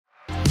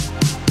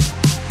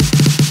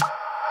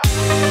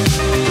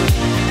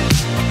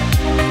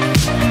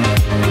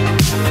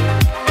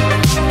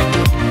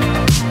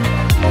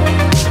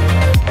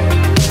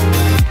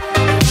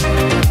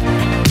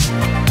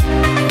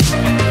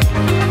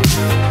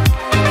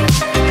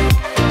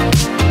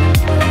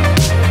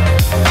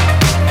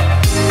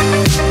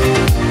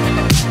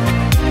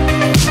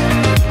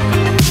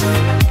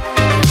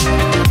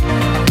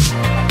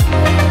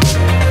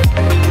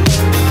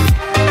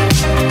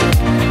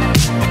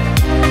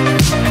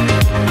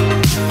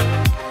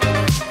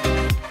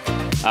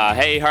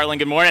Hey, Harlan,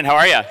 good morning. How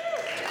are you?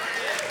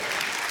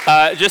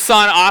 Just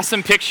saw an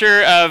awesome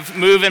picture of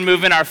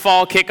Movin', our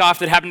fall kickoff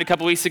that happened a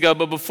couple weeks ago.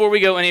 But before we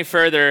go any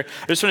further,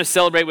 I just want to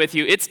celebrate with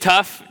you. It's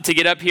tough to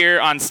get up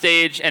here on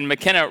stage, and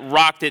McKenna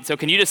rocked it. So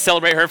can you just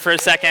celebrate her for a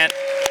second?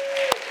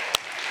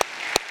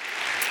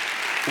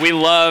 We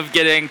love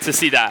getting to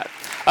see that.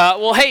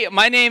 Well, hey,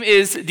 my name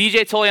is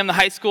DJ Toelle. I'm the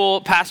high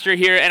school pastor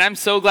here, and I'm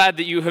so glad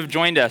that you have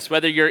joined us.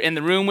 Whether you're in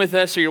the room with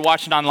us or you're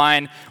watching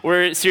online,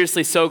 we're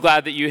seriously so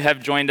glad that you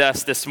have joined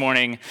us this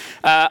morning.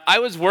 I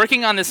was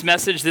working on this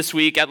message this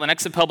week at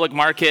Lenexa Public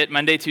Market,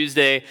 Monday,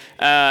 Tuesday,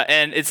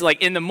 and it's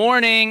like in the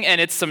morning, and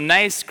it's some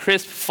nice,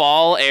 crisp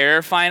fall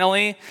air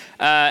finally,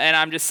 and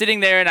I'm just sitting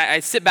there, and I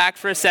sit back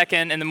for a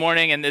second in the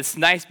morning, and it's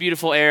nice,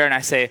 beautiful air, and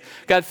I say,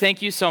 God,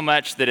 thank you so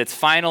much that it's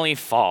finally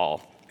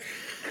fall.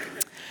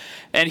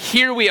 And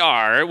here we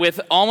are with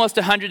almost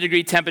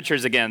 100-degree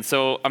temperatures again.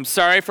 So I'm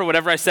sorry for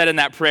whatever I said in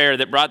that prayer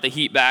that brought the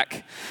heat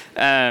back.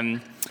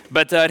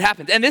 But it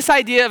happened. And this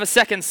idea of a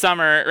second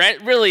summer,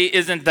 right, really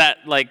isn't that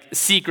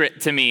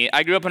secret to me.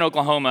 I grew up in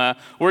Oklahoma.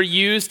 We're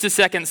used to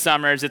second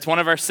summers. It's one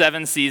of our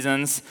 7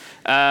 seasons.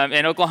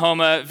 In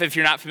Oklahoma, if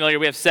you're not familiar,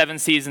 we have 7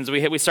 seasons.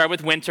 We start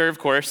with winter, of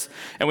course,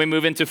 and we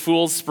move into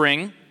fool's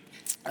spring,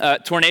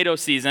 tornado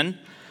season,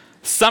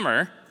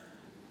 summer,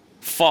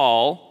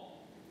 fall,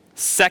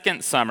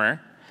 second summer,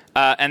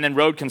 and then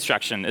road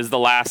construction is the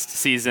last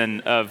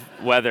season of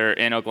weather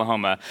in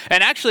Oklahoma.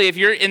 And actually, if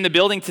you're in the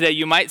building today,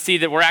 you might see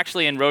that we're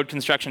actually in road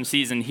construction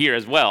season here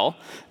as well.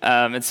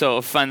 And so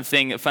a fun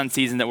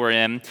season that we're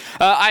in.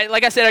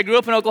 Like I said, I grew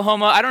up in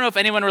Oklahoma. I don't know if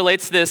anyone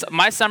relates to this.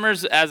 My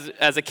summers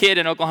as a kid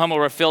in Oklahoma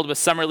were filled with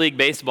summer league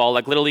baseball,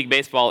 like Little League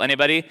baseball.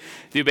 Anybody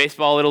do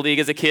baseball, Little League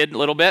as a kid a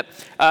little bit?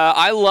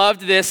 I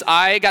loved this.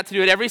 I got to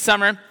do it every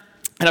summer.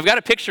 And I've got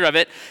a picture of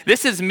it.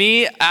 This is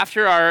me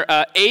after our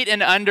 8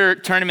 and under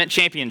tournament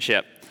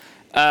championship.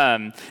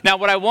 Now,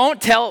 what I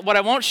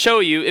won't show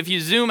you, if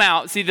you zoom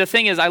out, see, the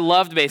thing is, I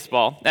loved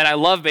baseball, and I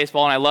love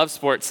baseball, and I love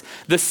sports.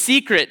 The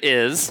secret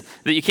is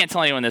that you can't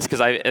tell anyone this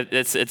because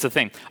it's a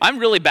thing. I'm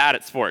really bad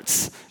at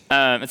sports.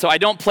 And so I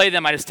don't play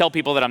them, I just tell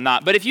people that I'm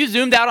not. But if you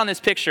zoomed out on this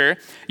picture,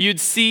 you'd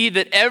see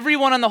that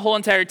everyone on the whole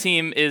entire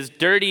team is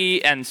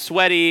dirty and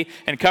sweaty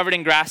and covered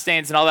in grass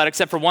stains and all that,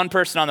 except for one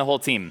person on the whole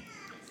team.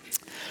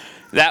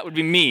 That would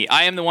be me.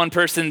 I am the one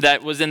person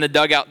that was in the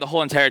dugout the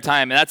whole entire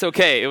time, and that's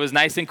okay. It was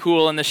nice and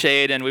cool in the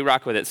shade, and we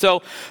rock with it.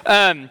 So,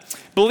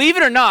 believe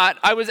it or not,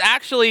 I was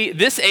actually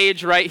this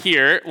age right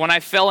here when I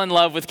fell in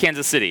love with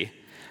Kansas City.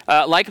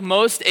 Like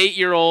most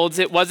 8-year-olds,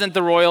 it wasn't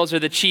the Royals or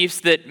the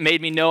Chiefs that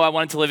made me know I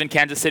wanted to live in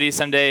Kansas City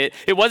someday.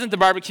 It wasn't the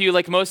barbecue.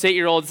 Like most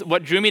 8-year-olds,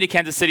 what drew me to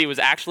Kansas City was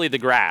actually the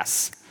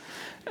grass.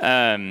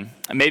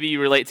 Maybe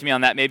you relate to me on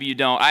that. Maybe you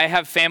don't. I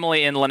have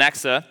family in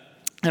Lenexa.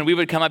 And we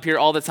would come up here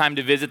all the time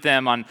to visit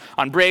them on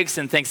breaks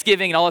and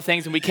Thanksgiving and all the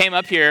things. And we came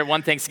up here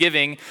one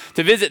Thanksgiving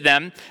to visit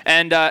them.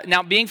 And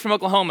now, being from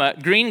Oklahoma,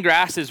 green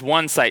grass is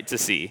one sight to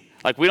see.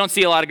 Like, we don't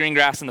see a lot of green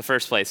grass in the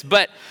first place.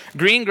 But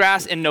green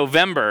grass in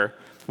November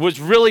was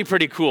really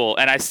pretty cool.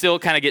 And I still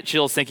kind of get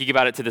chills thinking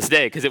about it to this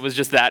day because it was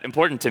just that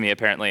important to me,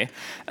 apparently.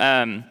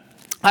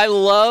 I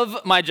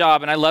love my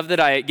job, and I love that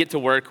I get to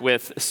work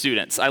with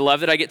students. I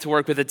love that I get to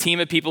work with a team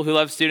of people who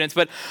love students,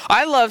 but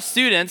I love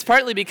students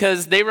partly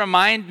because they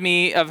remind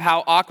me of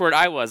how awkward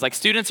I was. Like,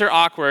 students are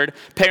awkward.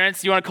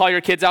 Parents, you want to call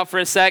your kids out for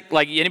a sec?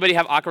 Like, anybody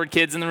have awkward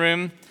kids in the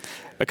room?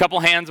 A couple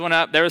hands went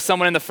up. There was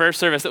someone in the first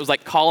service that was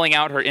like calling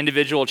out her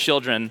individual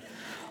children.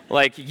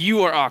 Like,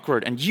 you are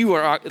awkward, and you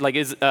are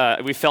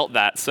we felt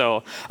that.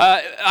 So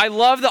I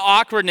love the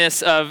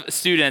awkwardness of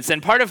students.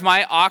 And part of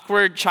my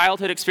awkward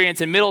childhood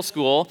experience in middle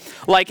school,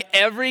 like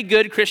every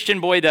good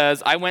Christian boy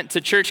does, I went to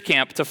church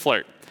camp to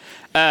flirt.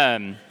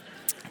 Bear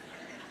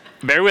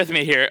with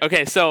me here.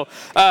 Okay, so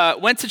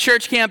went to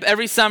church camp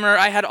every summer.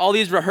 I had all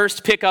these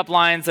rehearsed pickup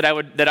lines that I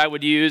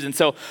would use, and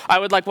so I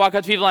would walk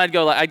up to people and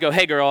I'd go,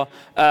 hey girl,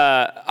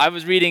 I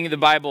was reading the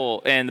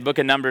Bible in the book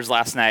of Numbers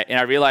last night, and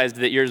I realized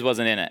that yours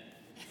wasn't in it.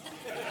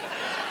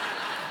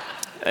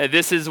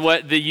 This is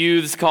what the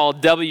youths call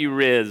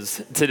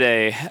W-Riz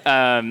today,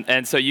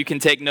 and so you can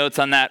take notes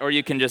on that, or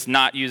you can just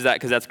not use that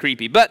because that's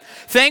creepy. But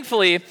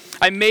thankfully,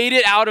 I made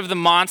it out of the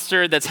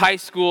monster that's high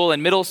school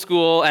and middle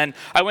school, and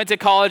I went to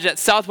college at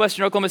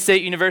Southwestern Oklahoma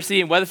State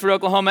University in Weatherford,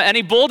 Oklahoma.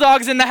 Any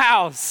Bulldogs in the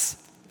house?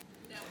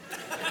 No.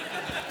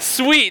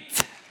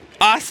 Sweet.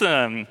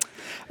 Awesome.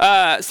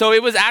 So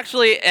it was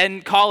actually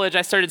in college,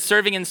 I started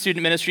serving in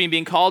student ministry and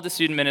being called to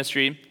student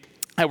ministry.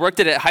 I worked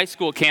at a high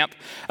school camp,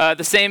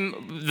 the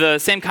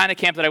same kind of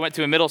camp that I went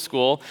to in middle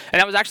school, and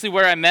that was actually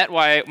where I met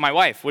my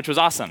wife, which was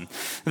awesome.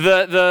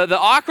 The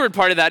awkward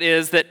part of that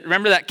is that,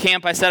 remember that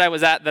camp I said I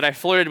was at that I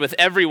flirted with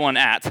everyone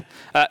at?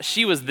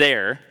 She was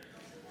there,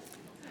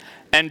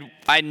 and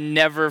I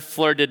never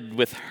flirted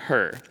with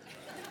her.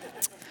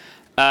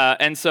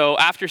 And so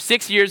after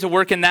 6 years of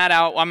working that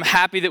out, I'm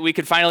happy that we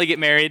could finally get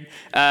married.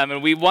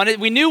 And we wanted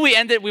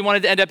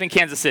to end up in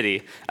Kansas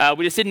City.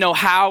 We just didn't know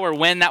how or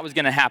when that was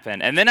going to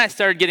happen. And then I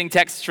started getting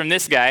texts from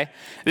this guy.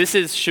 This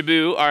is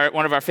Shabu,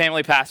 one of our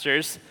family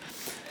pastors.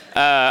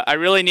 I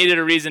really needed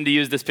a reason to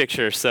use this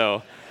picture,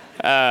 so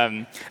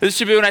This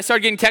is Shabu, and I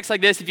started getting texts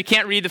like this. If you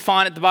can't read the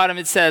font at the bottom,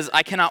 it says,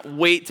 "I cannot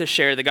wait to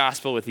share the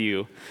gospel with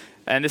you."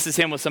 And this is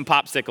him with some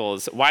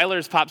popsicles.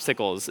 Weiler's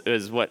Popsicles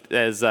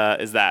is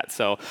that.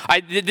 So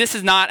this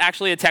is not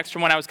actually a text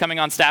from when I was coming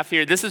on staff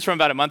here. This is from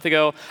about a month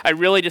ago. I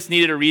really just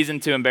needed a reason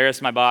to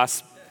embarrass my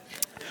boss.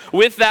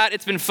 With that,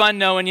 it's been fun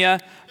knowing you.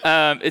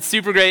 It's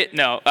super great.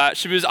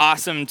 Shabu's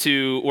awesome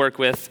to work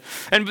with.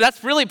 And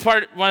that's really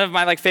one of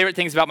my favorite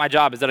things about my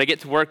job is that I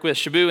get to work with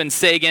Shabu and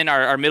Sagan,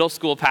 our middle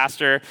school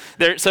pastor.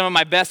 They're some of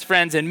my best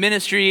friends in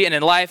ministry and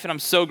in life, and I'm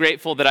so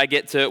grateful that I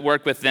get to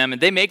work with them. And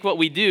they make what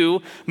we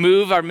do,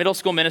 move our middle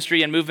school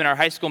ministry and move in our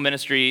high school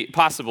ministry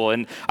possible.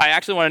 And I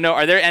actually want to know,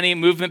 are there any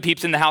movement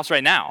peeps in the house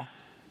right now?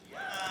 Yeah.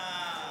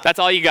 That's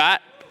all you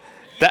got?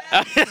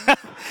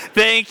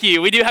 Thank you.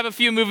 We do have a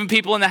few moving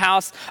people in the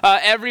house.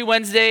 Every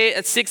Wednesday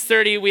at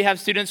 6:30, we have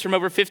students from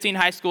over 15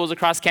 high schools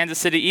across Kansas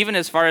City, even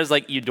as far as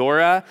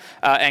Eudora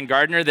and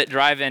Gardner, that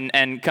drive in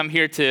and come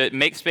here to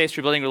make space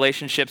for building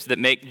relationships that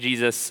make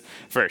Jesus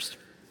first.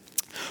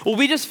 Well,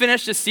 we just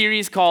finished a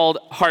series called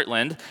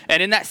Heartland,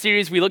 and in that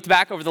series, we looked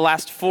back over the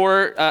last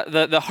four,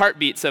 the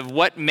heartbeats of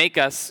what make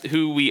us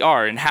who we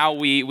are and how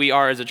we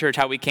are as a church,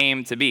 how we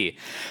came to be.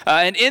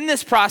 And in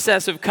this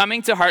process of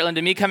coming to Heartland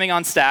and me coming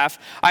on staff,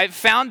 I've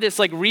found this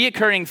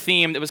reoccurring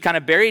theme that was kind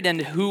of buried in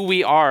who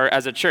we are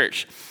as a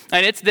church.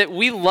 And it's that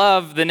we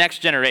love the next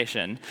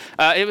generation.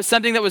 It was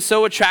something that was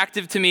so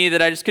attractive to me that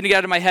I just couldn't get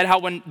out of my head how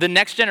when the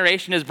next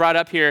generation is brought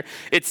up here,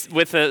 it's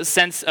with a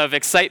sense of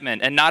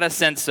excitement and not a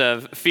sense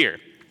of fear.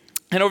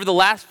 And over the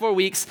last 4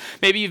 weeks,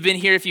 maybe you've been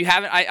here. If you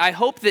haven't, I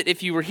hope that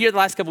if you were here the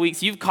last couple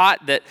weeks, you've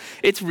caught that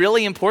it's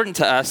really important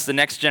to us, the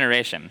next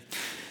generation.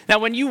 Now,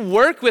 when you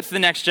work with the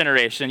next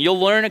generation, you'll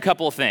learn a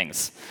couple of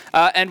things.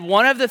 And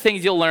one of the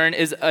things you'll learn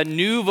is a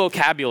new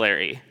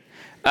vocabulary.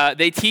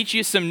 They teach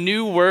you some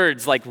new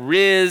words like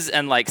Riz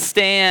and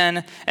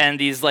Stan and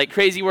these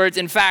crazy words.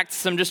 In fact,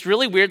 some just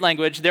really weird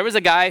language. There was a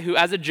guy who,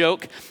 as a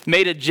joke,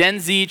 made a Gen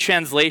Z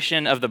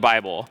translation of the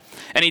Bible.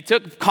 And he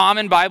took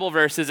common Bible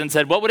verses and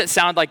said, what would it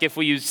sound like if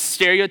we used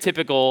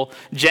stereotypical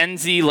Gen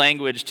Z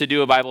language to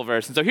do a Bible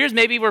verse? And so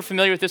maybe we're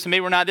familiar with this, and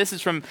maybe we're not. This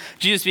is from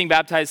Jesus being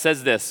baptized,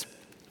 says this.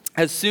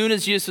 As soon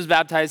as Jesus was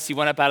baptized, he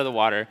went up out of the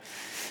water.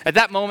 At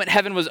that moment,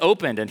 heaven was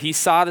opened, and he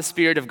saw the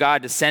Spirit of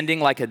God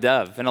descending like a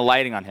dove and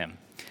alighting on him.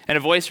 And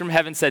a voice from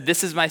heaven said,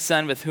 "This is my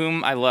son with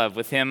whom I love.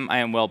 With him I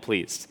am well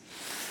pleased."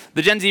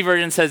 The Gen Z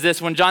version says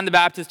this: when John the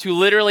Baptist, who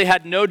literally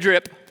had no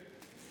drip,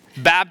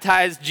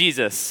 baptized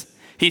Jesus,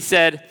 he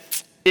said,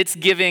 "It's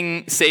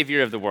giving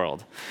Savior of the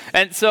world."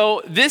 And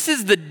so this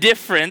is the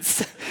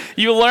difference.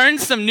 You learn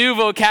some new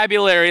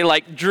vocabulary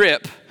like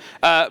drip,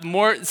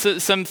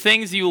 some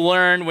things you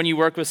learn when you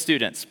work with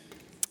students.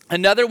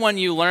 Another one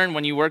you learn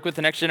when you work with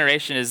the next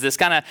generation is this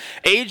kind of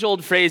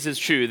age-old phrase is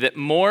true, that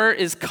more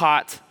is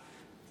caught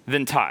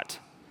than taught.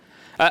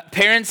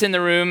 Parents in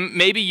the room,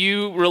 maybe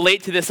you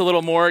relate to this a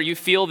little more, you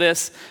feel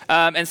this,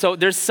 and so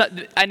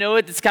I know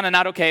it's kind of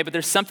not okay, but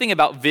there's something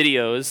about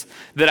videos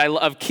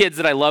of kids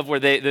that I love where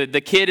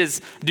the kid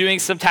is doing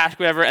some task,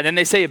 whatever, and then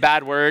they say a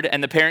bad word,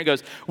 and the parent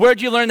goes,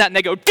 "Where'd you learn that?" And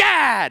they go,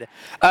 "Dad!"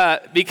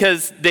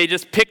 Because they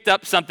just picked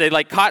up something,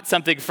 caught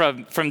something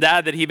from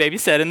Dad that he maybe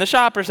said in the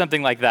shop or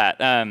something like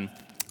that.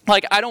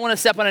 I don't want to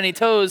step on any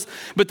toes,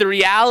 but the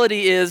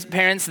reality is,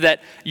 parents,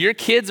 that your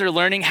kids are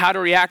learning how to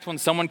react when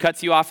someone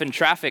cuts you off in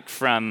traffic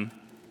from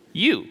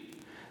you.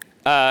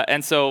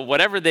 And so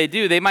whatever they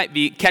do, they might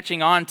be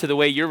catching on to the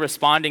way you're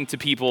responding to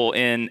people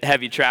in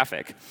heavy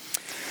traffic.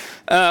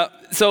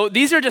 So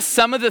these are just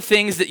some of the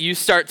things that you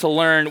start to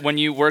learn when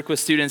you work with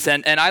students,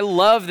 and I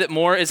love that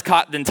more is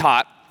caught than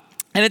taught.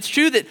 And it's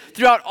true that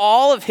throughout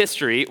all of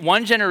history,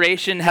 one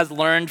generation has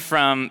learned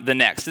from the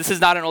next. This is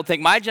not an old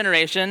thing. My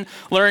generation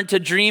learned to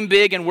dream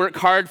big and work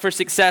hard for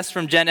success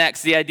from Gen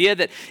X. The idea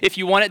that if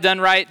you want it done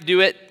right, do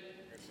it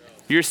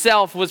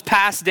yourself was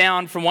passed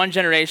down from one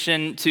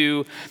generation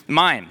to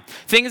mine.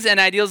 Things and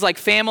ideals like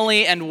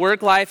family and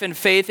work life and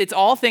faith, it's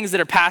all things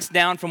that are passed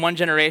down from one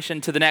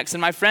generation to the next.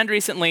 And my friend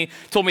recently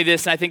told me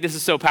this, and I think this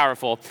is so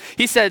powerful.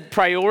 He said,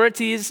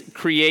 priorities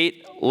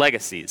create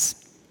legacies.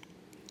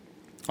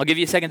 I'll give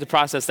you a second to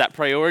process that.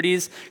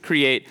 Priorities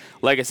create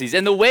legacies.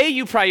 And the way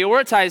you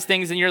prioritize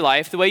things in your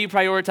life, the way you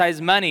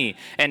prioritize money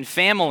and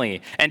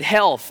family and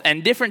health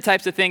and different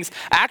types of things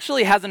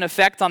actually has an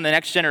effect on the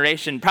next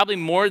generation, probably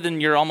more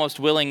than you're almost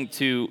willing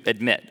to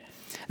admit.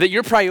 That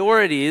your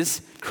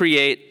priorities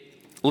create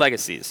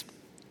legacies.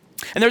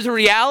 And there's a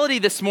reality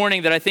this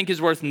morning that I think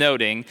is worth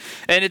noting,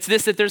 and it's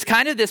this, that there's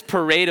kind of this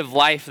parade of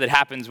life that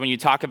happens when you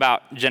talk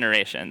about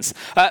generations.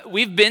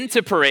 We've been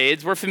to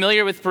parades. We're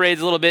familiar with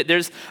parades a little bit.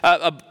 There's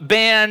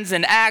bands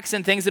and acts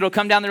and things that will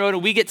come down the road,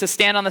 and we get to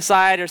stand on the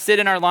side or sit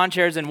in our lawn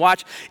chairs and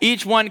watch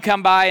each one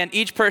come by, and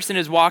each person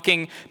is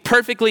walking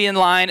perfectly in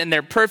line, and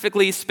they're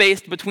perfectly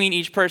spaced between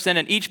each person,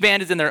 and each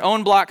band is in their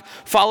own block,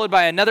 followed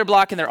by another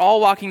block, and they're all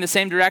walking the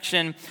same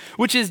direction,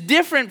 which is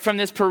different from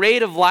this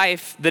parade of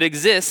life that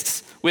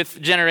exists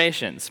with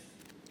generations.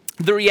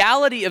 The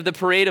reality of the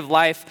parade of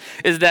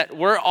life is that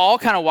we're all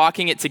kind of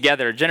walking it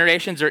together.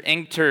 Generations are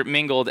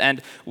intermingled,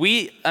 and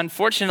we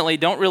unfortunately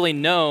don't really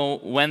know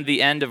when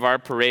the end of our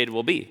parade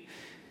will be.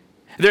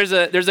 There's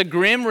a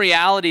grim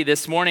reality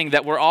this morning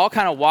that we're all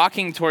kind of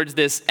walking towards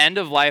this end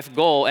of life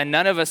goal, and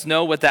none of us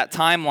know what that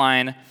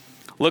timeline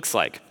looks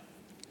like.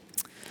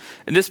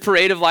 In this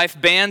parade of life,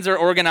 bands are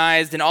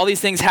organized and all these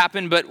things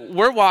happen, but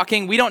we're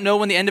walking. We don't know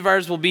when the end of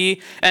ours will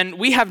be, and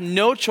we have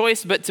no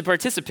choice but to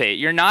participate.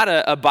 You're not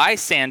a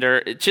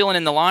bystander chilling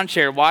in the lawn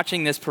chair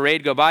watching this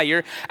parade go by.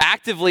 You're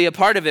actively a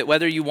part of it,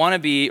 whether you want to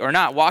be or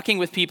not, walking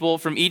with people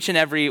from each and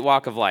every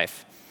walk of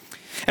life.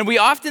 And we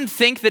often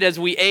think that as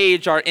we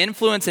age, our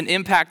influence and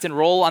impact and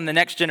role on the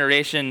next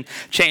generation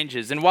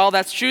changes. And while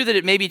that's true that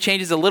it maybe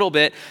changes a little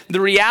bit,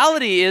 the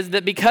reality is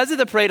that because of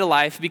the parade of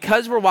life,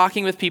 because we're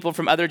walking with people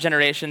from other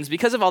generations,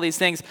 because of all these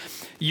things,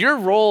 your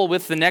role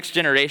with the next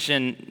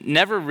generation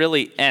never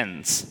really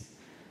ends.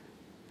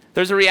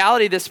 There's a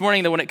reality this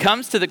morning that when it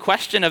comes to the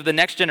question of the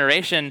next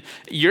generation,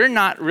 you're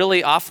not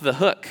really off the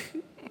hook,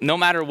 no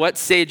matter what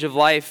stage of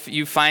life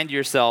you find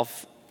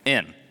yourself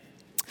in.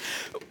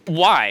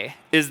 Why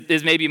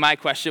is maybe my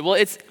question. Well,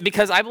 it's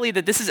because I believe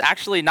that this is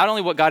actually not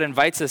only what God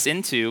invites us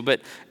into, but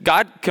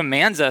God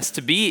commands us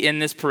to be in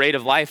this parade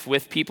of life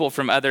with people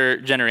from other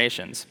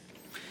generations.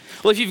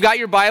 Well, if you've got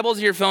your Bibles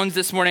or your phones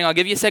this morning, I'll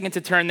give you a second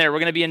to turn there. We're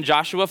going to be in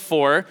Joshua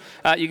 4.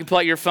 You can pull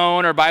out your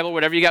phone or Bible,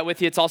 whatever you got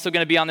with you. It's also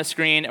going to be on the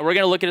screen. We're going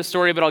to look at a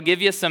story, but I'll give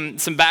you some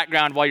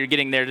background while you're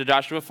getting there to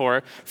Joshua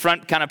 4,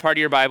 front kind of part of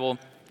your Bible.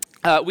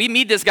 We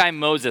meet this guy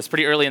Moses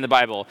pretty early in the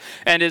Bible.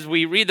 And as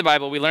we read the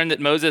Bible, we learn that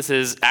Moses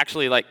is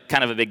actually like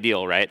kind of a big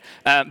deal, right?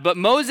 But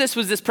Moses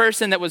was this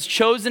person that was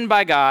chosen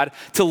by God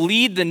to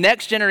lead the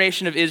next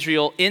generation of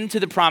Israel into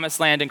the promised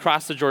land and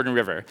cross the Jordan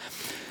River.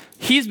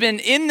 He's been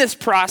in this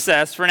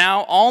process for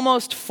now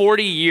almost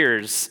 40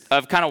 years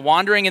of kind of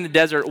wandering in the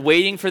desert,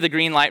 waiting for the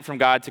green light from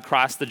God to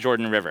cross the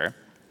Jordan River.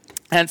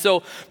 And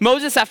so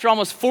Moses, after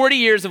almost 40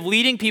 years of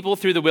leading people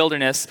through the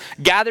wilderness,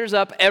 gathers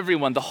up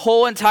everyone, the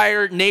whole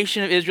entire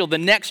nation of Israel, the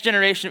next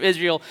generation of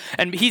Israel,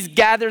 and he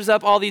gathers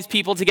up all these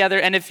people together.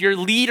 And if your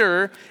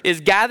leader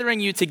is gathering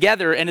you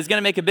together and is going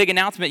to make a big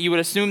announcement, you would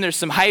assume there's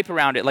some hype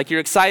around it, like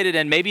you're excited,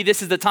 and maybe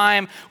this is the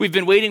time we've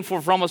been waiting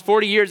for almost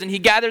 40 years. And he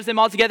gathers them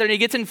all together, and he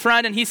gets in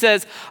front, and he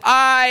says,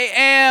 "I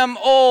am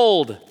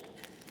old."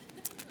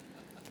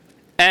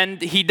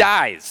 And he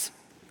dies.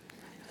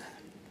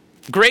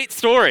 Great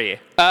story.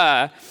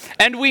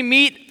 And we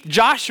meet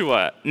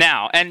Joshua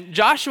now. And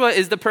Joshua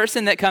is the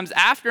person that comes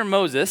after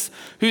Moses,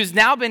 who's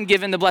now been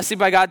given the blessing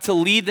by God to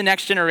lead the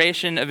next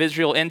generation of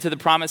Israel into the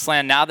promised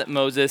land now that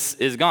Moses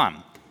is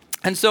gone.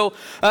 And so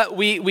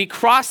we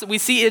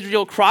see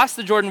Israel cross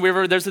the Jordan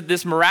River. There's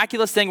this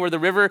miraculous thing where the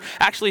river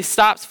actually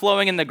stops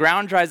flowing and the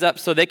ground dries up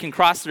so they can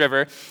cross the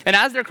river. And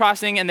as they're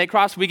crossing and they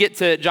cross, we get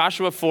to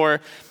Joshua 4,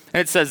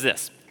 and it says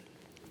this.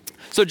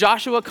 So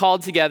Joshua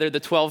called together the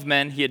 12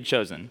 men he had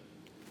chosen,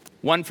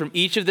 one from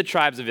each of the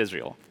tribes of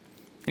Israel.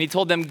 And he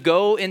told them,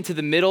 "Go into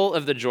the middle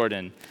of the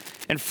Jordan,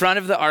 in front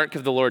of the ark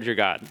of the Lord your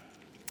God.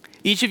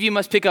 Each of you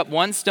must pick up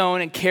one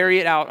stone and carry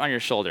it out on your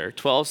shoulder,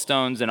 12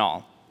 stones in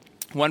all,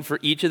 one for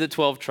each of the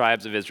 12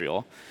 tribes of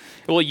Israel.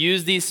 It will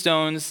use these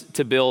stones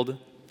to build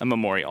a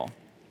memorial."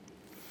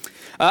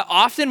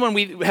 Often when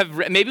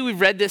maybe we've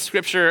read this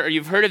scripture or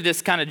you've heard of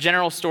this kind of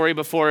general story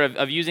before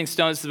of using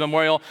stones as a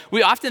memorial,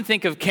 we often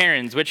think of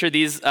cairns, which are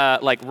these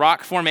like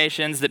rock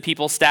formations that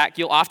people stack.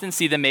 You'll often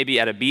see them maybe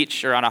at a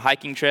beach or on a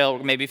hiking trail.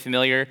 We're maybe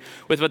familiar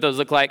with what those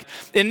look like.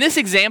 In this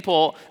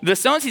example, the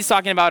stones he's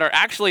talking about are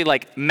actually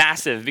like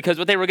massive because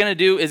what they were going to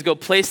do is go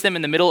place them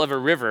in the middle of a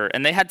river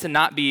and they had to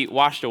not be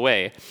washed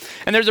away.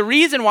 And there's a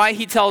reason why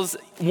he tells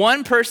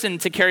one person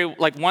to carry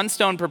like one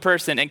stone per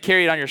person and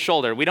carry it on your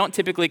shoulder. We don't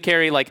typically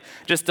carry like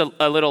just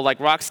a little like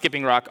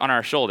skipping rock on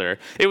our shoulder.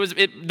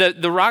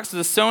 The rocks,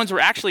 the stones were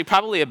actually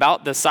probably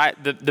about the size,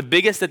 the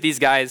biggest that these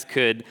guys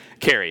could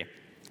carry.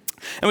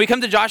 And we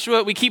come to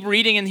Joshua, we keep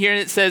reading in here and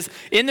it says,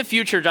 in the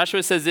future,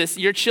 Joshua says this,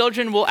 "Your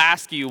children will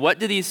ask you, what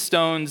do these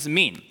stones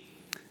mean?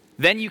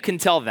 Then you can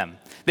tell them.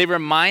 They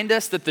remind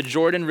us that the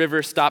Jordan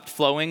River stopped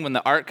flowing when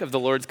the Ark of the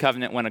Lord's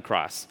covenant went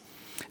across.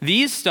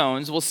 These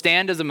stones will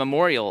stand as a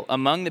memorial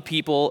among the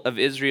people of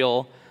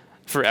Israel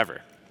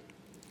forever."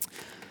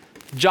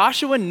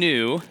 Joshua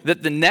knew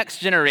that the next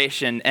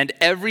generation and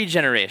every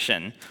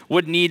generation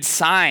would need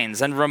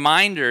signs and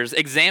reminders,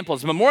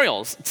 examples,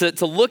 memorials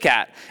to look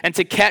at and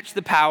to catch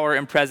the power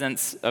and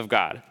presence of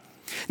God.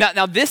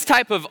 Now, this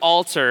type of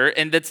altar,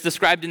 and that's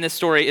described in this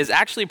story, is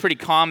actually pretty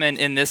common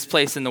in this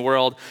place in the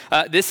world.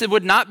 This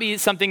would not be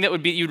something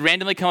that you'd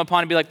randomly come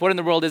upon and be like, what in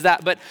the world is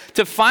that? But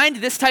to find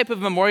this type of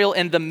memorial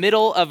in the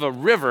middle of a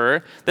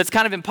river that's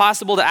kind of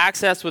impossible to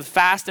access with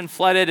fast and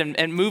flooded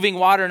and moving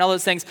water and all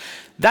those things,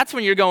 that's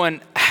when you're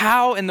going,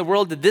 how in the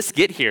world did this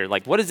get here?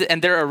 Like, what is it?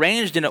 And they're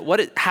arranged in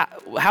it.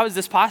 How is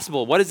this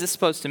possible? What is this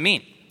supposed to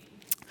mean?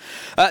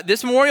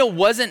 This memorial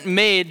wasn't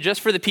made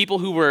just for the people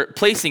who were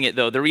placing it,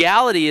 though. The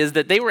reality is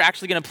that they were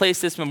actually going to place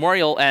this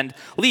memorial and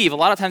leave. A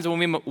lot of times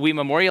when we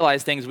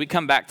memorialize things, we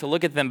come back to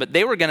look at them, but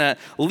they were going to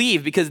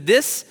leave because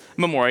this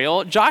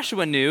memorial,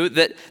 Joshua knew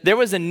that there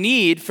was a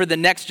need for the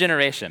next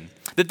generation,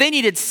 that they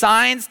needed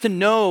signs to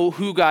know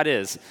who God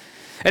is.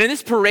 And in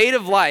this parade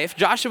of life,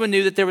 Joshua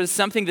knew that there was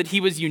something that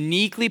he was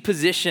uniquely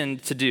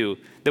positioned to do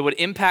that would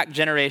impact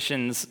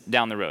generations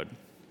down the road.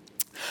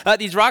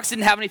 These rocks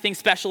didn't have anything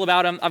special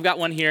about them. I've got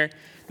one here.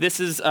 This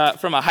is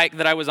from a hike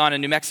that I was on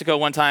in New Mexico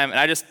one time, and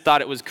I just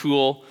thought it was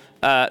cool.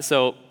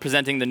 So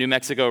presenting the New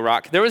Mexico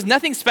rock. There was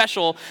nothing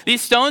special.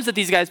 These stones that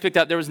these guys picked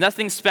up, there was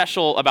nothing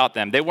special about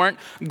them. They weren't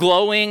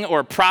glowing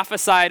or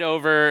prophesied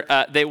over.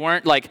 They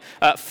weren't like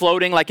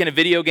floating like in a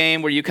video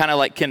game where you kind of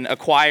like can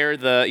acquire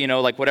the,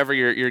 like whatever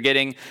you're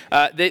getting.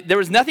 There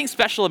was nothing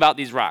special about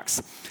these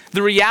rocks.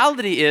 The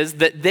reality is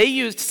that they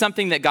used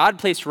something that God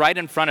placed right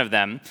in front of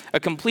them, a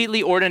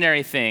completely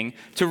ordinary thing,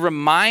 to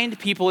remind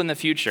people in the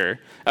future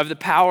of the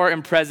power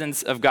and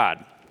presence of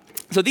God.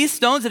 So these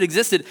stones that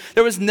existed,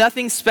 there was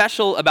nothing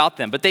special about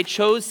them, but they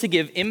chose to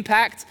give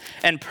impact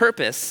and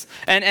purpose.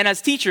 And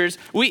as teachers,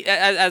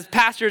 as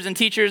pastors and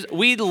teachers,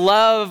 we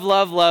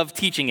love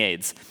teaching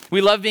aids. We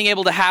love being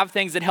able to have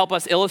things that help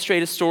us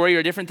illustrate a story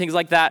or different things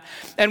like that.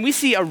 And we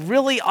see a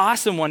really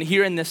awesome one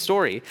here in this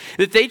story,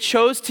 that they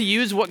chose to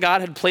use what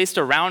God had placed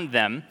around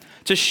them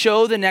to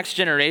show the next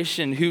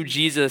generation who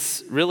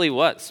Jesus really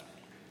was.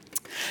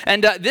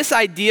 And this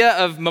idea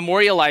of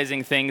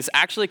memorializing things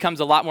actually comes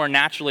a lot more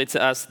naturally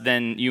to us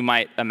than you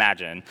might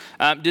imagine.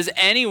 Does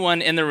anyone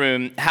in the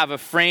room have a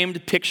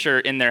framed picture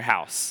in their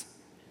house?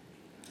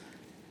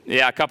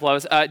 Yeah, a couple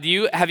of us.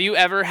 Have you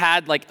ever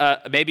had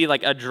maybe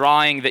a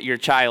drawing that your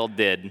child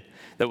did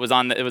that was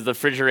it was the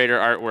refrigerator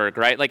artwork,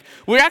 right? Like,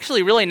 we're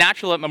actually really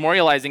natural at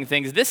memorializing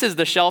things. This is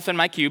the shelf in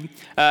my cube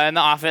in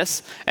the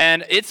office,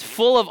 and it's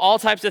full of all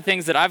types of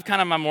things that I've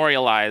kind of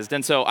memorialized.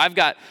 And so I've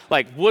got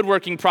like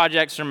woodworking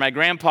projects from my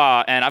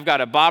grandpa, and I've got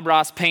a Bob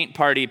Ross paint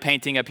party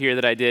painting up here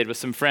that I did with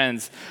some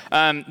friends.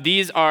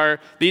 These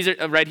are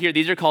right here.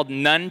 These are called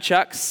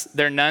nunchucks.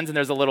 They're nuns, and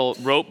there's a little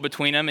rope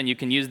between them, and you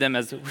can use them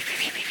as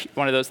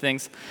one of those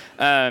things.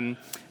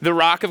 The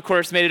rock, of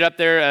course, made it up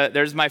there.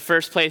 There's my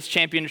first place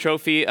champion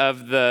trophy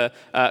of the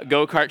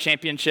go-kart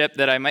championship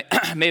that I may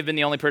have been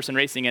the only person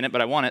racing in it,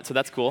 but I won it, so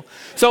that's cool.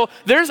 So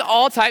there's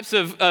all types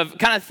of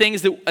kind of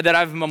things that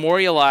I've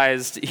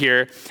memorialized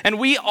here, and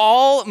we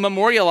all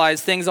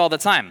memorialize things all the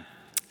time.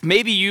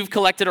 Maybe you've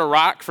collected a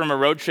rock from a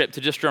road trip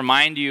to just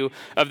remind you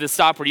of the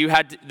stop where you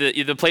had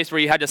the place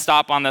where you had to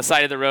stop on the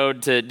side of the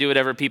road to do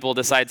whatever people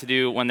decide to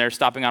do when they're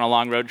stopping on a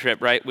long road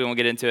trip, right? We won't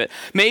get into it.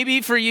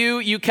 Maybe for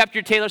you kept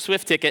your Taylor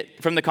Swift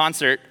ticket from the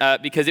concert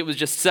because it was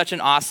just such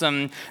an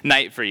awesome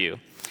night for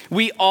you.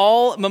 We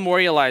all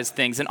memorialize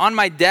things. And on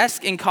my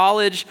desk in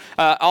college,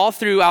 all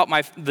throughout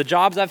the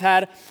jobs I've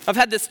had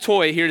this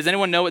toy here. Does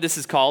anyone know what this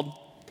is called?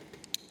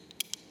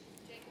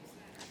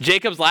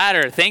 Jacob's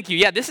Ladder, thank you.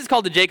 Yeah, this is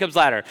called the Jacob's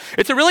Ladder.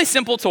 It's a really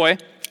simple toy.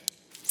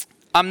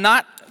 I'm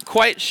not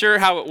quite sure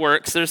how it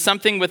works. There's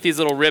something with these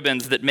little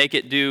ribbons that make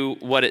it do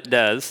what it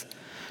does.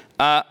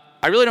 I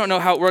really don't know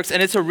how it works, and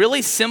it's a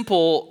really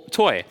simple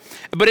toy.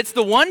 But it's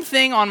the one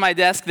thing on my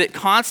desk that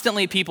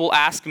constantly people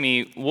ask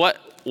me, what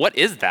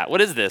is that?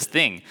 What is this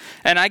thing?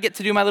 And I get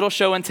to do my little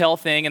show and tell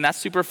thing, and that's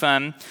super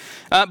fun.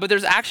 But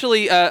there's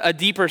actually a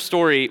deeper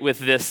story with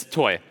this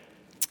toy.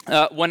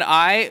 When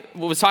I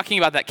was talking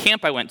about that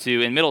camp I went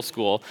to in middle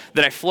school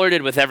that I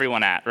flirted with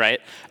everyone at,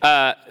 right?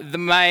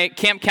 My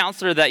camp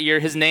counselor that year,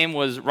 his name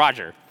was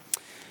Roger.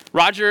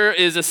 Roger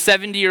is a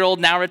 70-year-old,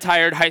 now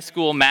retired high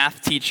school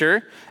math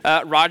teacher.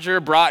 Roger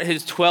brought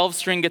his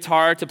 12-string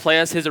guitar to play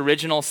us his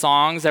original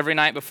songs every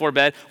night before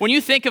bed. When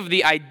you think of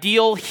the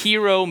ideal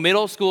hero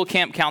middle school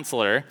camp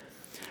counselor,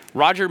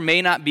 Roger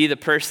may not be the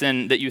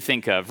person that you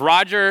think of.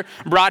 Roger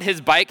brought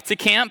his bike to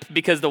camp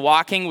because the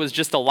walking was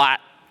just a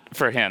lot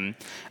for him.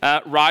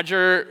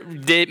 Roger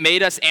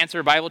made us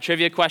answer Bible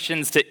trivia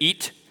questions to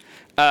eat,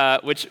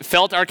 which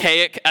felt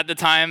archaic at the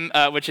time,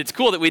 which it's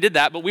cool that we did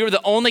that, but we were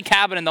the only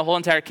cabin in the whole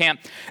entire camp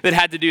that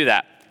had to do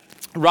that.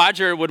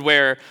 Roger would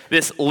wear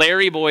this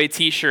Larry Boy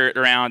t-shirt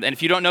around, and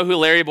if you don't know who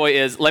Larry Boy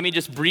is, let me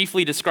just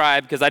briefly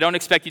describe, because I don't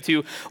expect you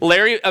to.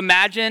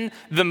 Imagine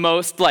the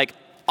most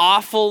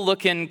awful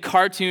looking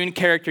cartoon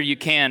character you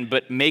can,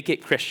 but make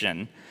it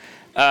Christian.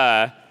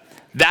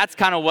 That's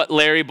kind of what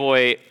Larry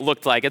Boy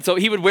looked like. And so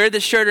he would wear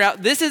this shirt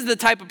around. This is the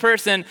type of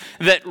person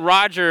that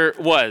Roger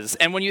was.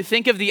 And when you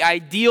think of the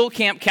ideal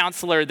camp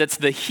counselor that's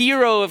the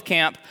hero of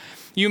camp,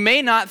 you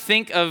may not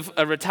think of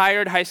a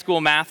retired high school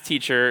math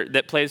teacher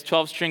that plays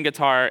 12-string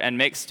guitar and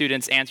makes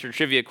students answer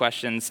trivia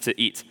questions to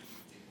eat.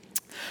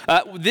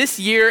 This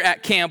year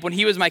at camp, when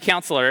he was my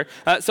counselor,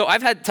 so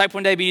I've had type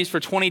 1 diabetes for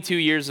 22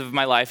 years of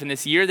my life, and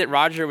this year that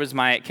Roger was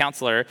my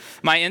counselor,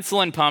 my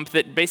insulin pump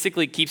that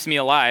basically keeps me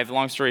alive,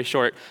 long story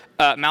short,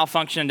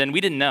 malfunctioned, and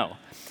we didn't know.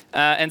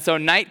 And so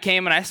night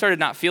came, and I started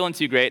not feeling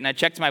too great, and I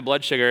checked my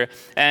blood sugar,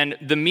 and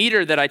the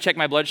meter that I check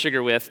my blood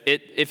sugar with,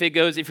 if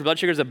your blood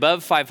sugar is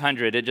above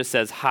 500, it just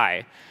says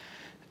high.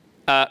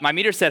 my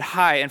meter said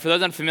high, and for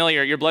those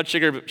unfamiliar, your blood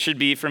sugar should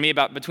be, for me,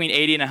 about between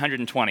 80 and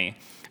 120,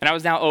 and I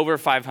was now over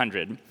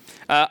 500.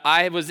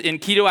 I was in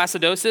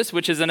ketoacidosis,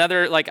 which is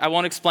another, I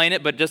won't explain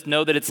it, but just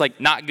know that it's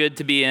not good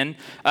to be in.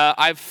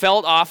 I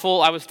felt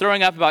awful. I was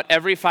throwing up about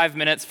every 5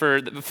 minutes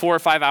for 4 or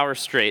 5 hours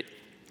straight.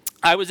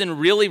 I was in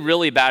really,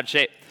 really bad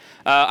shape.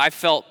 I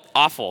felt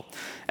awful.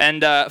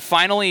 And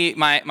finally,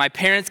 my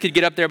parents could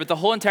get up there, but the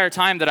whole entire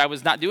time that I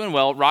was not doing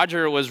well,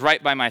 Roger was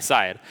right by my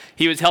side.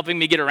 He was helping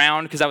me get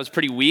around because I was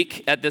pretty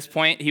weak at this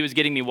point. He was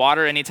getting me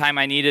water anytime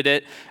I needed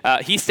it.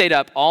 He stayed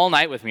up all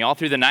night with me, all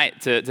through the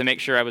night, to make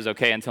sure I was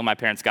okay until my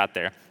parents got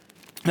there.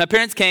 My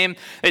parents came,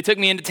 they took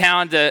me into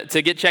town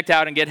to get checked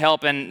out and get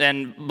help,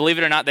 and believe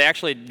it or not, they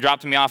actually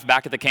dropped me off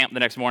back at the camp the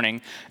next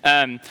morning.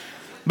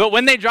 But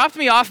when they dropped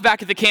me off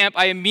back at the camp,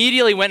 I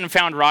immediately went and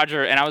found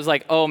Roger, and I was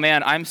like, oh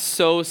man, I'm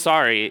so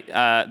sorry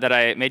that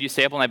I made you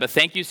stay up all night, but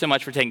thank you so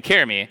much for taking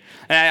care of me.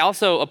 And I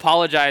also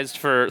apologized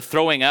for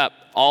throwing up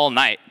all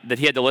night, that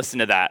he had to listen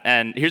to that.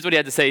 And here's what he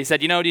had to say. He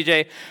said,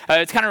 DJ,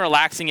 it's kind of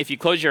relaxing. If you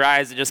close your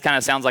eyes, it just kind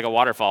of sounds like a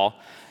waterfall.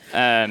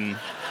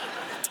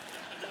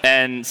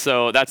 And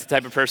so that's the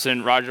type of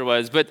person Roger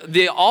was. But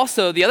the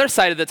other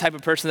side of the type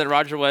of person that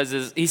Roger was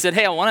is he said,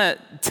 hey, I want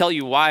to tell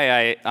you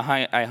why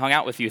I hung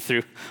out with you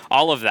through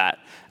all of that.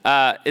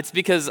 It's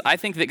because I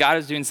think that God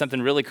is doing something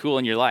really cool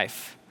in your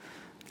life.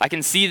 I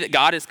can see that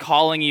God is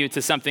calling you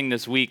to something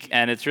this week,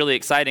 and it's really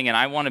exciting, and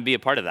I want to be a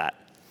part of that.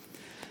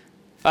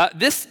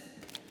 This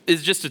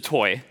is just a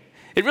toy.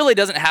 It really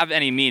doesn't have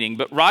any meaning,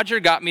 but Roger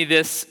got me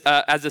this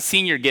as a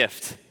senior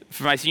gift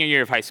for my senior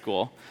year of high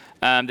school.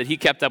 That he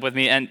kept up with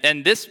me,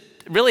 and this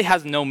really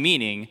has no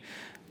meaning.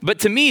 But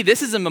to me,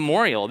 this is a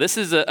memorial. This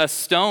is a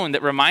stone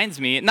that reminds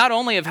me not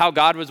only of how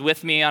God was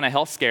with me on a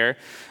health scare,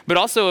 but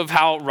also of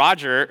how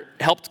Roger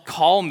helped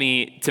call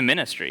me to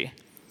ministry,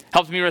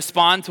 helped me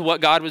respond to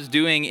what God was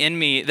doing in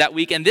me that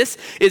week. And this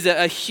is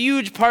a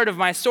huge part of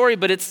my story,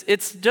 but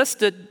it's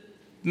just a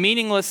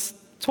meaningless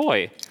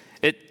toy.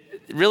 It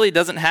really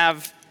doesn't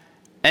have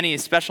any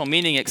special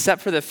meaning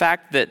except for the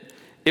fact that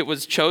it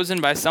was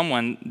chosen by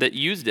someone that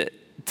used it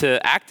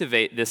to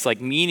activate this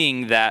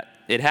meaning that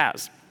it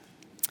has.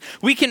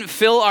 We can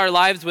fill our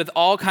lives with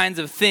all kinds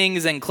of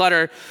things and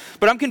clutter,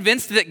 but I'm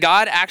convinced that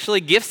God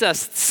actually gifts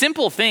us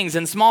simple things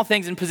and small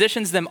things and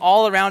positions them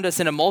all around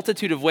us in a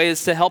multitude of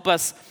ways to help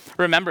us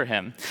remember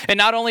him. And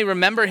not only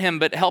remember him,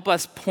 but help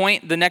us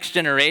point the next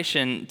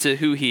generation to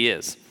who he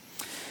is.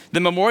 The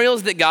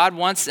memorials that God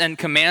wants and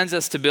commands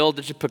us to build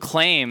to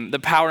proclaim the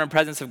power and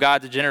presence of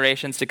God to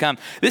generations to come.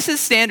 This is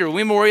standard.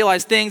 We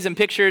memorialize things and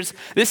pictures.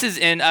 This is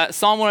in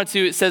Psalm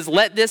 102. It says,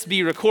 let this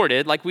be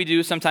recorded, like we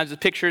do sometimes with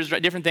pictures,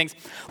 different things.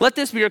 Let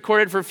this be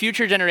recorded for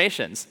future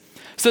generations,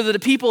 so that the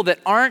people that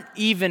aren't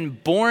even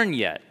born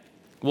yet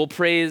will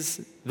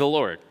praise the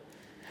Lord.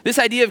 This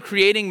idea of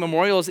creating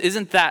memorials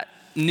isn't that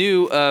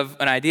new of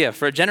an idea.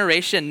 For a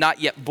generation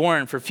not yet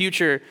born, for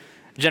future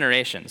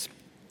generations.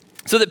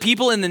 So that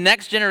people in the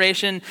next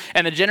generation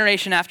and the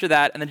generation after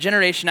that and the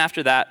generation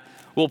after that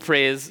will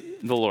praise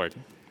the Lord.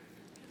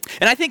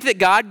 And I think that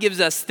God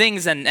gives us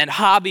things and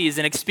hobbies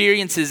and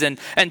experiences and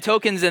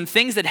tokens and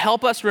things that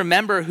help us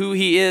remember who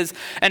he is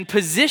and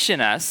position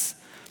us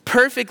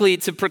perfectly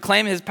to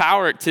proclaim his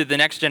power to the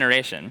next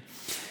generation.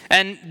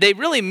 And they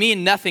really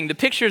mean nothing. The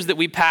pictures that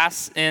we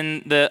pass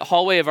in the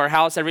hallway of our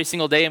house every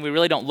single day and we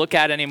really don't look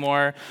at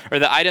anymore, or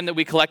the item that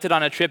we collected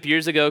on a trip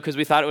years ago because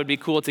we thought it would be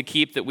cool to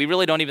keep that we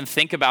really don't even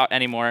think about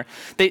anymore,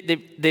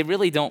 they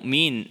really don't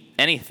mean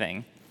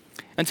anything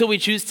until we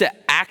choose to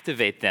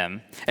activate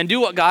them and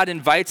do what God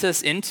invites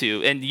us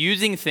into, and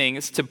using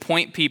things to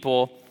point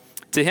people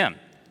to him.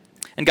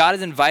 And God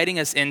is inviting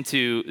us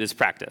into this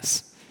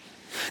practice.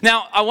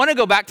 Now, I want to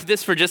go back to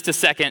this for just a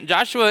second.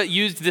 Joshua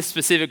used this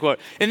specific quote.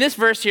 In this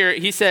verse here,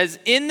 he says,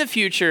 in the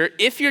future,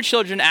 if your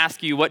children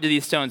ask you, what do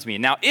these stones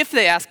mean? Now, if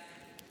they ask,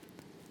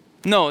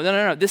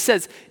 no. This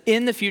says,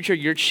 in the future,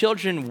 your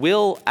children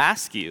will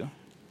ask you.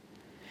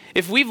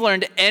 If we've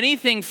learned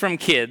anything from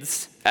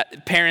kids,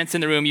 parents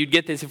in the room, you'd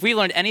get this. If we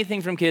learned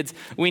anything from kids,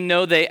 we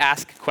know they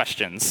ask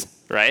questions,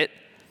 right?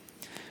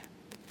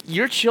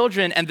 Your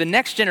children and the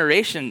next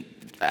generation,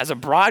 as a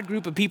broad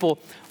group of people,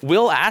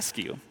 will ask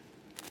you.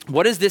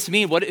 What does this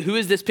mean? Who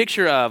is this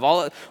picture of?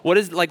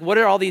 What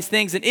are all these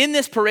things? And in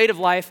this parade of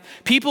life,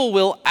 people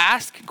will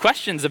ask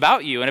questions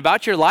about you and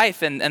about your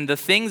life and the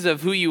things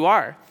of who you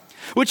are.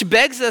 Which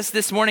begs us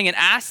this morning and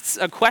asks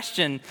a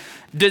question: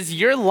 does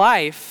your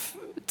life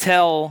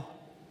tell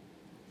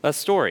a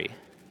story?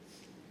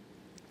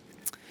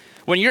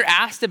 When you're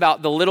asked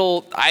about the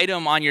little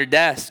item on your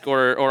desk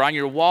or on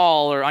your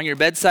wall or on your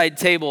bedside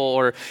table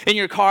or in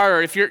your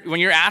car, or when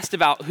you're asked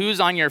about who's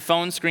on your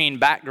phone screen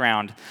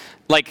background,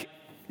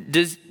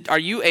 are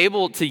you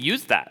able to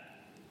use that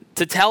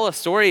to tell a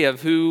story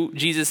of who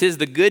Jesus is,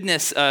 the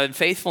goodness and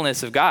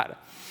faithfulness of God?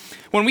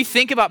 When we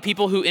think about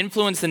people who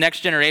influence the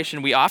next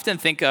generation, we often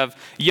think of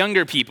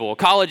younger people,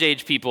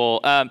 college-age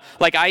people.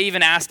 Like I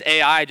even asked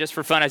AI just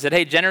for fun. I said,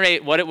 hey,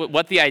 generate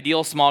what the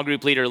ideal small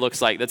group leader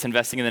looks like that's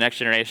investing in the next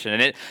generation.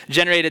 And it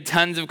generated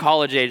tons of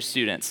college-age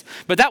students.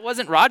 But that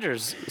wasn't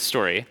Roger's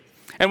story.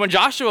 And when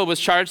Joshua was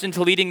charged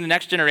into leading the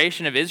next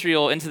generation of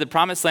Israel into the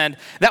promised land,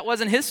 that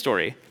wasn't his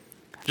story.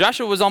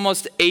 Joshua was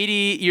almost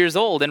 80 years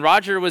old, and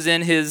Roger was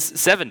in his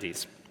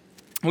 70s.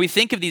 We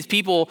think of these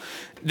people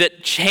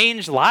that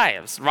changed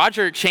lives.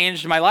 Roger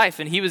changed my life,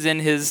 and he was in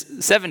his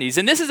 70s.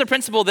 And this is a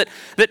principle that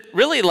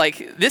really,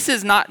 this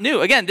is not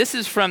new. Again, this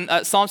is from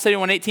Psalm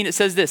 71:18. It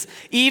says this,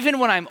 even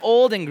when I'm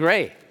old and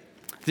gray,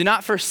 do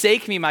not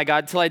forsake me, my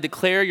God, till I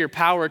declare your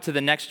power to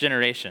the next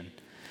generation,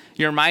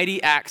 your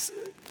mighty acts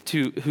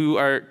to who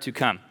are to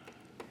come.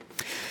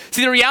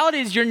 See, the reality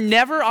is you're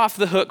never off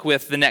the hook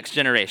with the next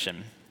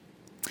generation.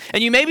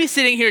 And you may be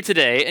sitting here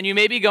today, and you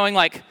may be going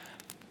like,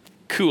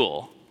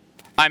 cool.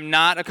 I'm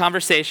not a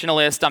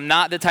conversationalist. I'm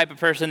not the type of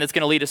person that's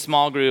going to lead a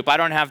small group. I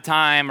don't have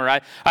time, or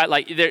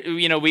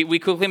we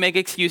quickly make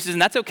excuses,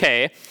 and that's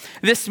okay.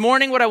 This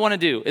morning, what I want to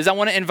do is I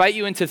want to invite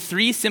you into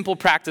 3 simple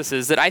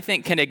practices that I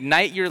think can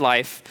ignite your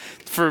life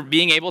for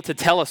being able to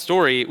tell a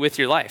story with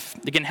your life.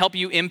 It can help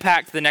you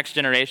impact the next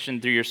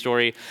generation through your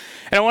story.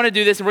 And I want to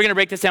do this, and we're going to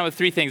break this down with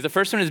 3 things. The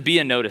first one is be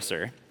a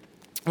noticer.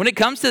 When it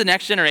comes to the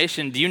next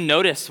generation, do you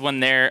notice when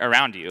they're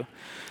around you?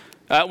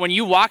 When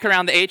you walk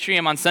around the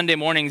atrium on Sunday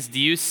mornings, do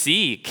you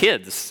see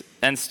kids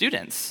and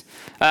students?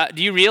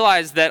 Do you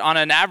realize that on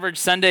an average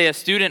Sunday, a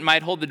student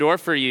might hold the door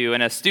for you,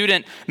 and a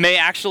student may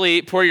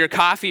actually pour your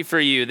coffee for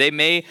you? They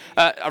may,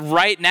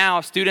 right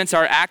now, students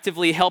are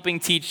actively helping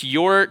teach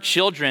your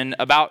children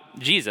about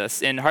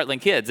Jesus in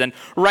Heartland Kids. And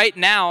right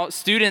now,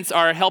 students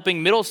are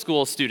helping middle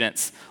school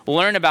students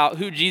learn about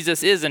who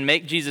Jesus is and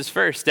make Jesus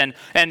first. And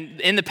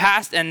in the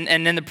past and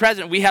in the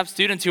present, we have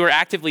students who are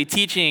actively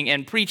teaching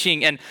and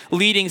preaching and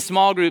leading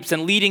small groups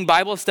and leading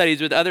Bible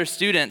studies with other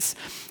students.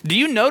 Do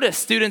you notice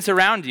students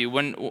around you?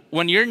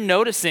 When you're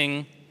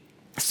noticing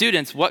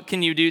students, what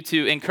can you do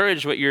to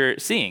encourage what you're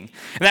seeing?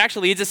 And that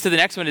actually leads us to the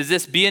next one, is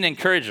this: be an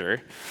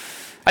encourager.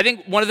 I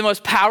think one of the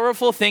most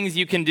powerful things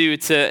you can do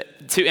to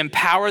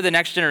empower the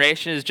next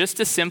generation is just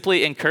to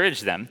simply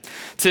encourage them.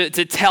 To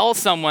tell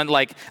someone,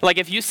 like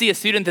if you see a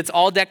student that's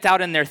all decked out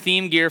in their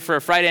theme gear for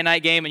a Friday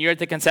night game and you're at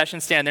the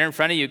concession stand there in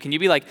front of you, can you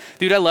be like,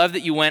 dude, I love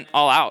that you went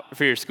all out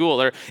for your school?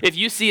 Or if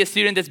you see a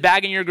student that's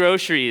bagging your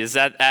groceries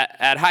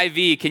at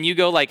Hy-Vee, can you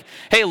go like,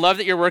 hey, love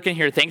that you're working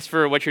here. Thanks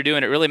for what you're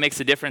doing. It really makes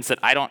a difference that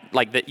I don't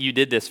like that you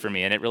did this for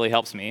me, and it really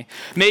helps me.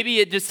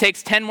 Maybe it just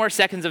takes 10 more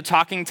seconds of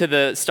talking to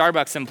the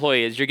Starbucks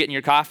employee as you're getting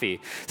your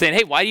coffee, saying,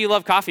 hey, why do you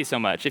love coffee so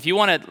much? If you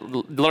want to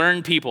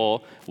learn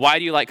people, why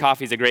do you like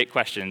coffee is a great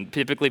question.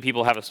 Typically,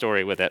 people have a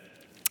story with it.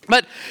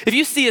 But if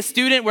you see a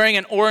student wearing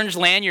an orange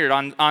lanyard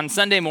on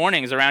Sunday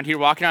mornings around here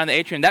walking around the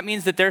atrium, that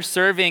means that they're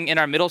serving in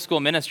our middle school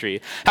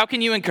ministry. How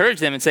can you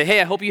encourage them and say,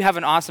 hey, I hope you have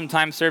an awesome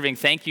time serving.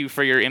 Thank you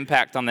for your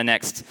impact on the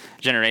next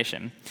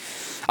generation.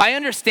 I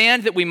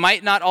understand that we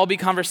might not all be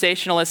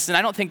conversationalists, and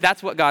I don't think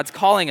that's what God's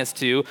calling us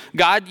to.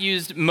 God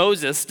used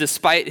Moses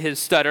despite his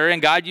stutter,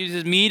 and God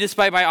uses me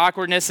despite my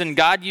awkwardness, and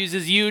God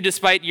uses you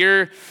despite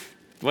your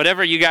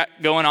whatever you got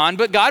going on.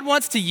 But God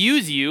wants to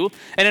use you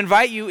and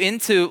invite you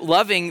into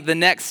loving the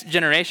next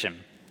generation.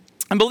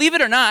 And believe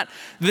it or not,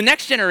 the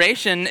next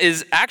generation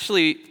is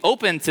actually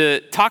open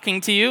to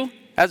talking to you.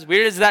 As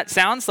weird as that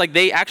sounds, like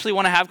they actually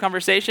want to have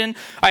conversation.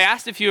 I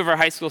asked a few of our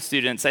high school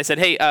students, I said,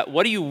 hey,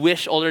 what do you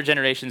wish older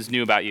generations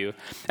knew about you?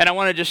 And I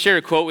want to just share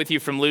a quote with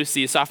you from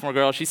Lucy, a sophomore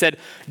girl. She said,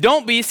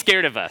 don't be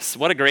scared of us.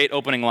 What a great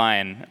opening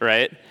line,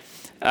 right?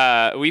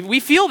 We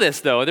feel this,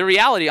 though, the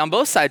reality on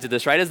both sides of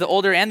this, right, as the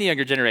older and the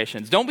younger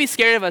generations. Don't be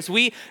scared of us.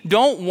 We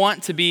don't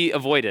want to be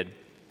avoided.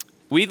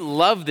 We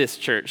love this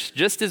church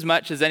just as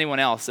much as anyone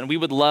else, and we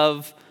would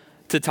love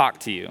to talk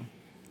to you.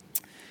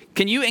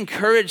 Can you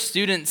encourage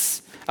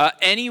students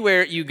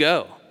anywhere you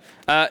go?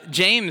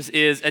 James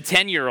is a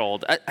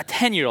 10-year-old,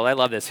 I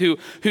love this,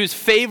 whose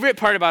favorite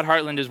part about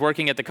Heartland is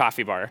working at the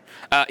coffee bar.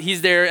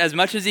 He's there as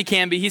much as he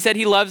can be. He said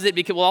he loves it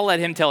because, well, I'll let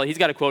him tell it. He's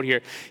got a quote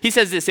here. He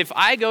says this: if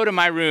I go to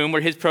my room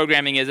where his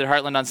programming is at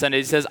Heartland on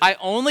Sundays, he says, I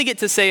only get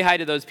to say hi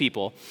to those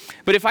people.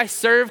 But if I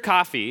serve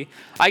coffee,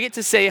 I get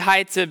to say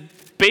hi to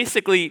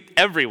basically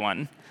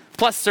everyone.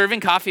 Plus, serving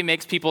coffee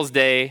makes people's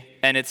day,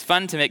 and it's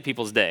fun to make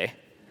people's day.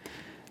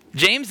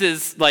 James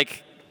is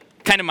like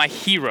kind of my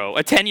hero,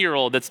 a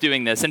 10-year-old that's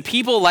doing this. And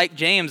people like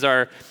James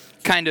are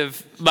kind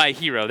of my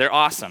hero. They're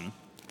awesome.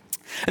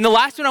 And the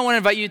last one I want to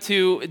invite you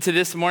to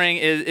this morning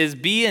is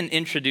be an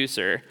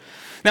introducer.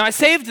 Now, I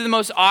saved the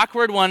most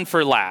awkward one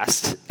for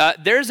last.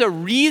 There's a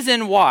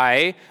reason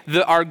why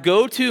our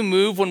go-to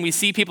move when we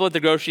see people at the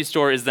grocery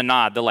store is the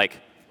nod, the like,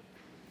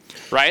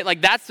 right?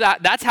 Like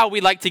that's how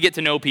we like to get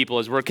to know people,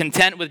 is we're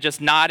content with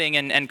just nodding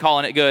and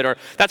calling it good. Or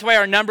that's why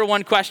our number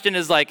one question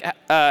is like,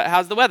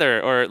 how's the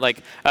weather? Or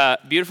like,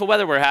 beautiful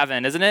weather we're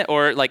having, isn't it?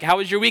 Or like, how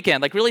was your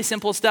weekend? Like really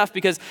simple stuff,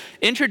 because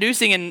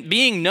introducing and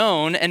being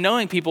known and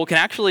knowing people can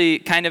actually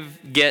kind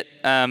of get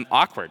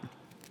awkward.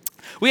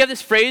 We have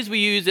this phrase we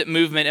use at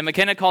Movement, and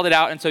McKenna called it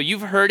out, and so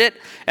you've heard it,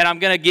 and I'm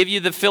going to give you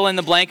the fill in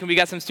the blank, and we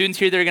got some students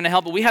here that are going to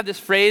help, but we have this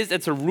phrase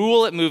that's a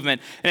rule at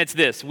Movement, and it's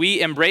this: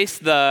 we embrace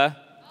the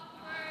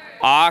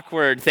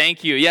awkward.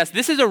 Thank you. Yes,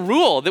 this is a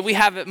rule that we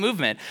have at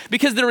Movement,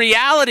 because the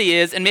reality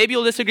is, and maybe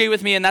you'll disagree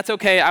with me, and that's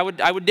okay, I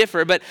would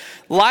differ, but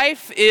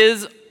life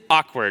is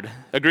awkward.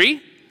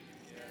 Agree?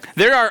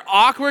 There are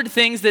awkward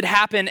things that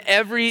happen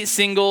every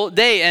single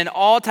day, and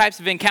all types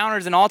of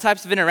encounters and all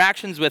types of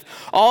interactions with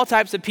all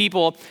types of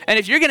people. And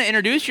if you're going to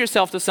introduce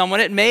yourself to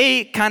someone, it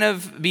may kind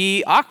of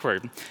be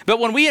awkward. But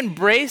when we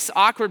embrace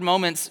awkward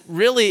moments,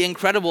 really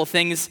incredible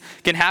things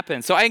can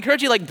happen. So I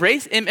encourage you,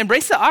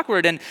 embrace the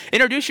awkward and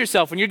introduce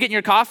yourself. When you're getting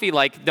your coffee,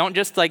 don't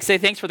just say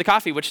thanks for the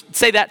coffee, which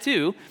say that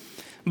too.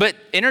 But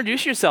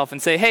introduce yourself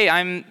and say, hey,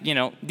 I'm,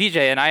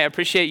 DJ, and I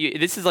appreciate you.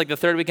 This is the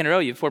third week in a row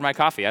you've poured my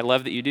coffee. I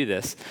love that you do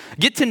this.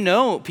 Get to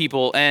know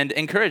people and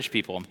encourage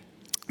people.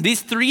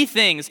 These three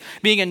things,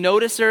 being a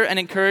noticer, an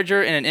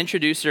encourager, and an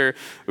introducer,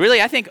 really,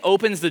 I think,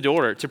 opens the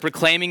door to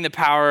proclaiming the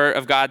power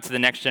of God to the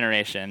next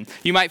generation.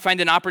 You might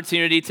find an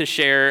opportunity to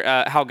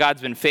share how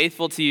God's been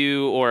faithful to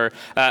you, or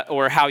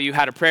how you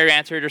had a prayer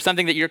answered, or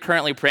something that you're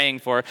currently praying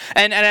for.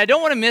 And I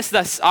don't want to miss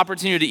this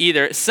opportunity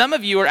either. Some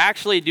of you are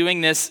actually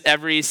doing this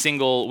every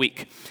single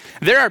week.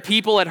 There are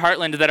people at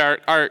Heartland that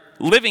are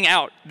living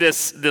out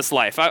this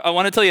life. I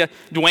want to tell you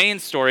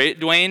Dwayne's story.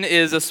 Dwayne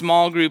is a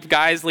small group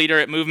guys leader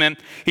at Movement.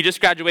 He just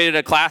graduated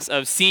a class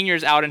of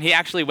seniors out, and he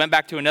actually went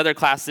back to another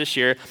class this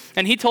year.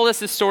 And he told us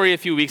this story a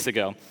few weeks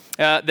ago,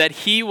 that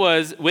he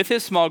was with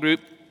his small group.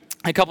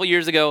 A couple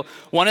years ago,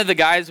 one of the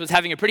guys was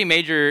having a pretty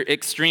major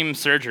extreme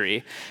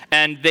surgery,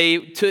 and he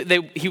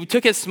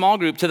took his small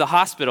group to the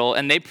hospital,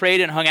 and they prayed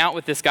and hung out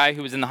with this guy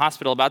who was in the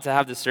hospital about to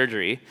have the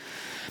surgery.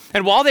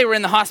 And while they were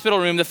in the hospital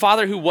room, the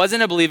father, who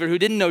wasn't a believer, who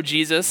didn't know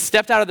Jesus,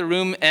 stepped out of the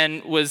room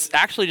and was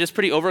actually just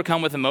pretty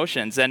overcome with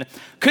emotions and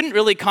couldn't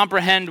really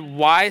comprehend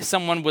why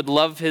someone would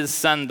love his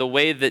son the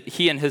way that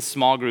he and his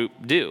small group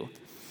do.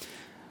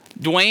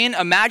 Dwayne,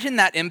 imagine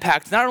that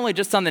impact, not only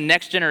just on the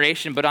next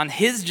generation, but on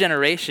his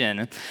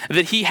generation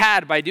that he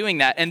had by doing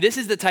that. And this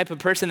is the type of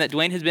person that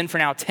Dwayne has been for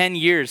now 10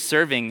 years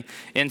serving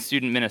in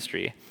student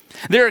ministry.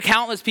 There are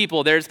countless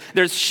people. There's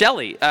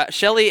Shelly.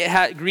 Shelly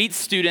greets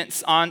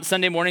students on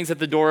Sunday mornings at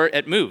the door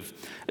at Move.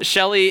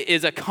 Shelly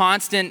is a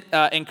constant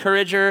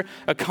encourager,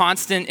 a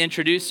constant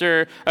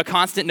introducer, a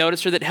constant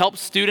noticer that helps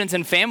students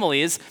and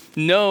families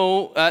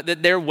know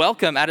that they're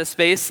welcome at a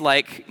space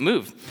like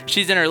Move.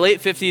 She's in her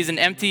late 50s, an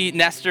empty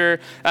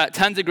nester,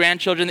 tons of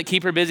grandchildren that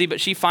keep her busy,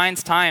 but she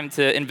finds time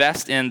to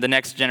invest in the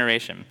next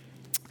generation.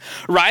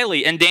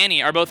 Riley and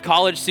Danny are both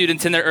college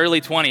students in their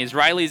early 20s.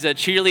 Riley's a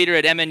cheerleader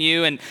at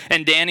MNU,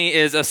 and Danny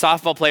is a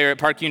softball player at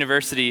Park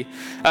University.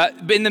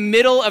 In the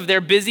middle of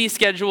their busy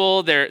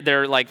schedule, their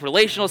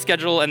relational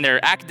schedule, and their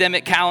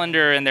academic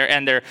calendar, and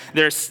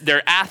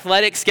their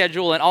athletic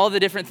schedule, and all of the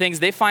different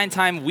things, they find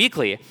time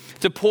weekly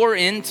to pour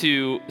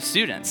into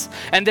students.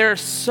 And they're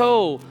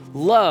so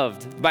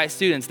loved by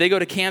students. They go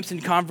to camps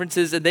and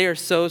conferences, and they are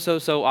so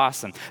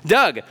awesome.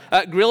 Doug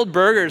grilled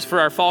burgers for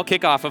our fall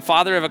kickoff, a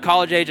father of a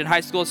college age and high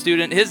school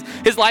student.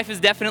 His life is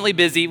definitely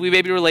busy. We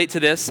maybe relate to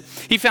this.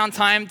 He found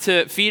time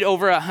to feed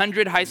over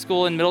 100 high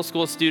school and middle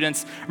school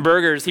students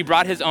burgers. He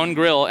brought his own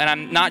grill, and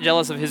I'm not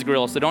jealous of his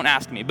grill, so don't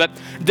ask me. But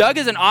Doug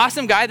is an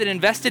awesome guy that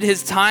invested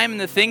his time in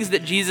the things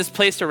that Jesus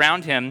placed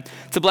around him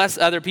to bless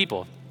other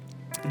people.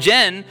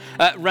 Jen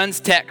runs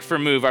tech for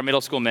Move, our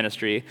middle school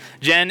ministry.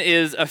 Jen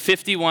is a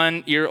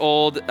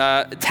 51-year-old,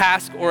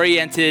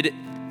 task-oriented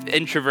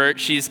introvert.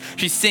 She's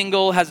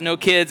single, has no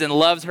kids, and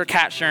loves her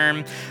cat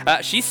Sherm.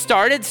 She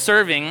started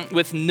serving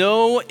with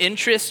no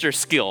interest or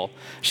skill.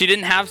 She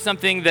didn't have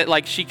something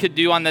that she could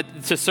do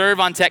to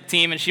serve on tech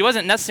team, and she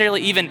wasn't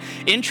necessarily even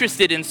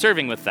interested in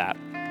serving with that.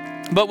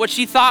 But what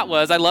she thought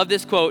was, I love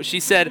this quote,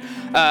 she said,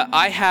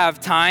 I have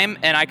time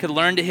and I could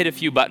learn to hit a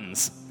few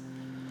buttons.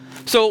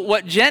 So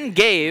what Jen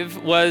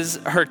gave was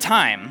her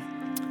time,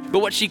 but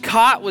what she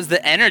caught was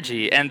the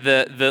energy and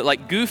the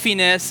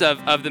goofiness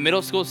of the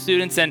middle school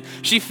students, and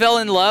she fell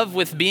in love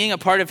with being a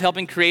part of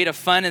helping create a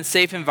fun and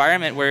safe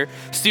environment where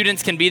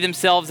students can be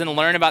themselves and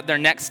learn about their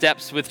next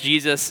steps with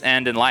Jesus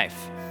and in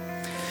life.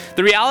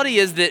 The reality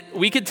is that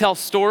we could tell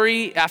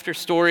story after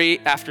story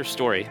after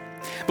story.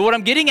 But what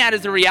I'm getting at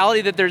is the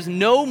reality that there's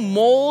no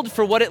mold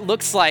for what it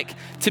looks like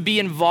to be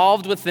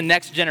involved with the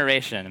next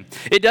generation.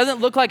 It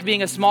doesn't look like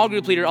being a small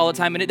group leader all the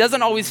time, and it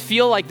doesn't always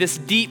feel like this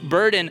deep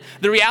burden.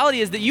 The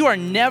reality is that you are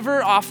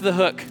never off the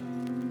hook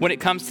when it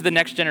comes to the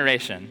next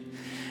generation.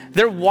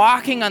 They're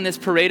walking on this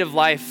parade of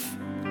life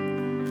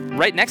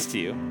right next to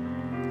you.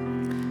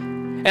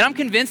 And I'm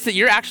convinced that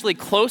you're actually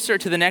closer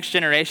to the next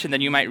generation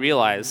than you might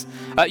realize.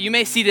 You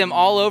may see them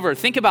all over.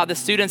 Think about the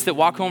students that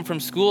walk home from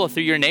school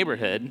through your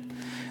neighborhood.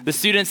 The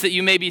students that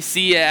you maybe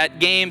see at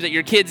games, at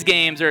your kids'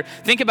 games, or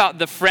think about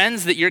the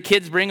friends that your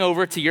kids bring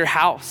over to your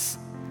house.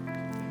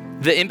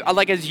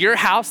 Is your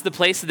house the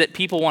place that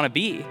people want to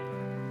be?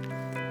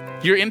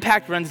 Your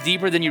impact runs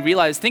deeper than you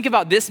realize. Think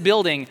about this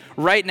building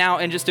right now.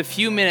 In just a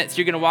few minutes,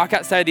 you're going to walk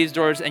outside these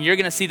doors and you're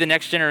going to see the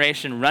next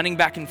generation running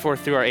back and forth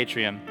through our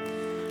atrium,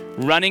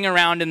 running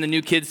around in the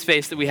new kids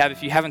space that we have.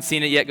 If you haven't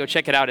seen it yet, go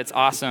check it out. It's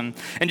awesome.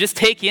 And just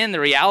take in the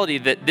reality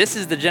that this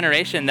is the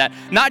generation that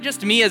not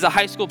just me as a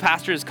high school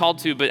pastor is called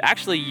to, but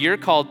actually you're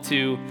called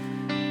to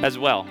as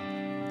well.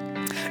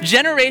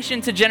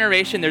 Generation to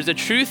generation, there's a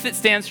truth that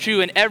stands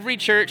true in every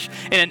church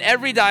and in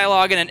every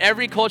dialogue and in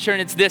every culture,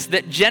 and it's this,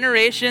 that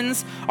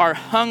generations are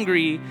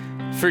hungry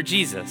for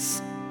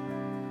Jesus.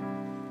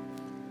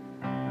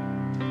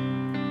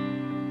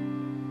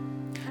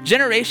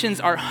 Generations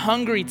are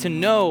hungry to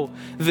know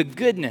the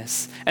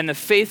goodness and the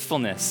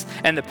faithfulness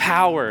and the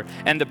power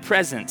and the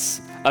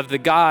presence of the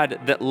God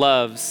that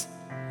loves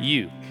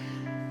you.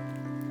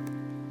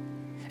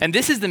 And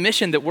this is the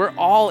mission that we're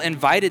all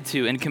invited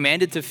to and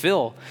commanded to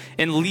fill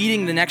in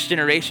leading the next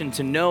generation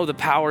to know the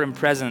power and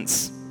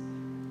presence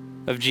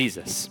of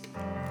Jesus.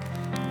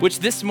 Which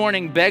this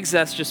morning begs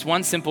us just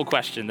one simple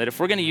question, that if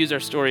we're going to use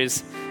our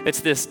stories, it's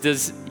this: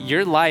 does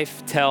your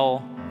life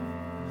tell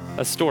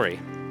a story?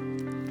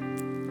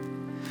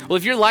 Well,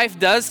 if your life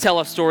does tell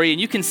a story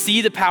and you can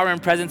see the power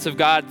and presence of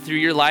God through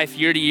your life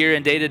year to year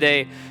and day to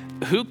day,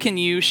 who can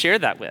you share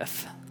that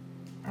with?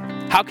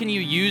 How can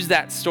you use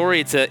that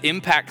story to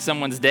impact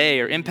someone's day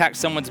or impact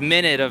someone's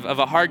minute of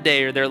a hard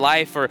day or their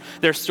life or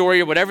their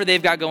story or whatever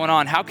they've got going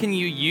on? How can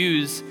you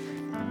use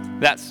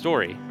that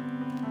story?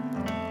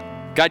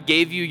 God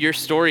gave you your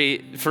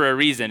story for a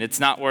reason.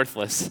 It's not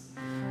worthless.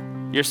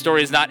 Your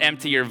story is not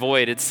empty or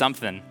void. It's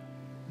something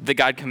that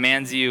God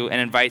commands you and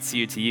invites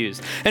you to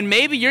use. And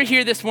maybe you're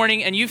here this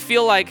morning and you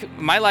feel like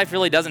my life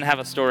really doesn't have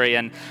a story,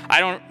 and I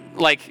don't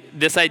like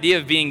this idea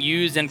of being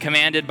used and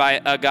commanded by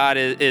a God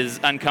is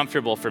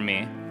uncomfortable for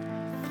me.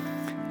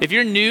 If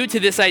you're new to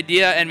this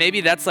idea and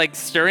maybe that's like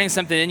stirring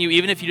something in you,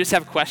 even if you just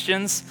have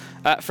questions,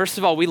 first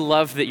of all, we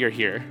love that you're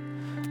here.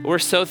 We're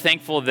so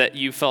thankful that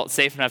you felt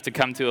safe enough to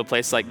come to a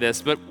place like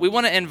this, but we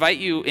want to invite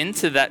you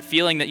into that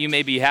feeling that you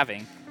may be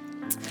having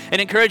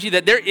and encourage you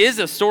that there is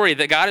a story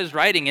that God is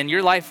writing in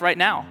your life right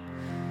now.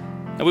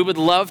 And we would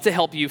love to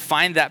help you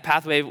find that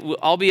pathway.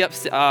 I'll be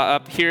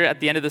up here at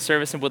the end of the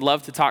service and would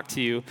love to talk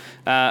to you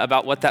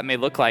about what that may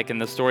look like and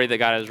the story that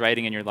God is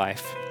writing in your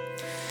life.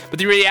 But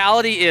the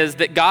reality is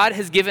that God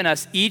has given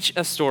us each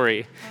a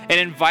story and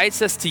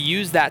invites us to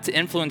use that to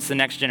influence the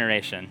next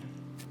generation.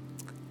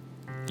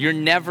 You're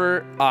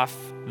never off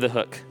the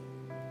hook.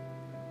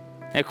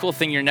 And a cool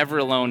thing, you're never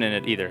alone in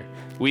it either.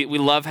 We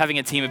love having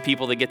a team of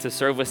people that get to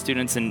serve with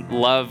students and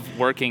love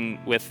working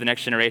with the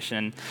next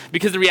generation,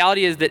 because the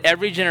reality is that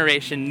every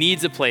generation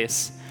needs a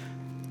place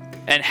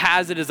and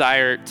has a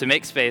desire to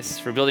make space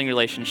for building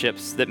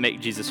relationships that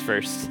make Jesus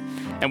first.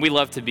 And we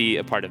love to be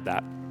a part of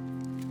that.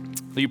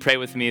 Will you pray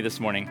with me this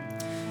morning?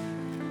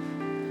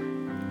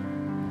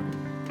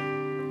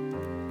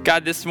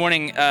 God, this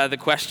morning, the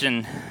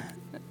question,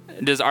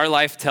 does our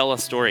life tell a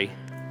story?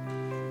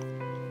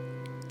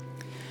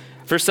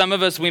 For some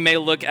of us, we may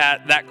look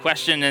at that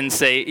question and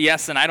say,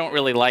 yes, and I don't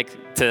really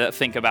like to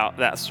think about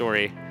that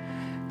story.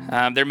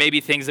 There may be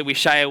things that we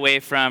shy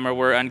away from or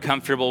we're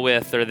uncomfortable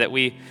with or that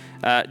we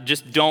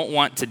just don't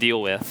want to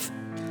deal with.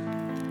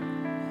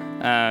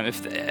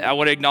 I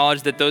want to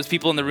acknowledge that those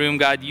people in the room,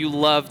 God, you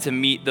love to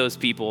meet those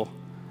people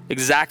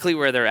exactly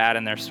where they're at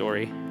in their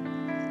story.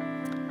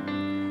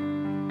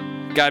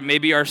 God,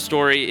 maybe our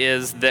story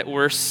is that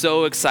we're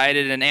so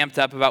excited and amped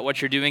up about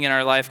what you're doing in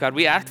our life. God,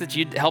 we ask that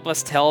you'd help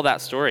us tell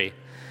that story,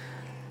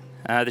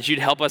 that you'd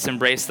help us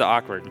embrace the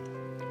awkward.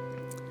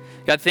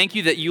 God, thank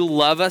you that you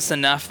love us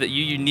enough that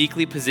you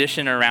uniquely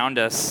position around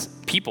us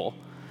people,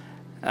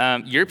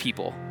 your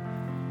people,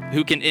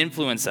 who can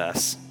influence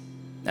us.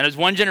 And as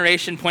one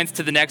generation points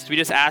to the next, we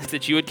just ask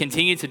that you would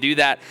continue to do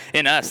that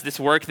in us,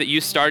 this work that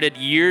you started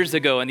years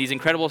ago and these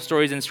incredible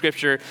stories in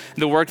Scripture,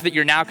 the work that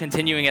you're now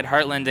continuing at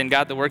Heartland, and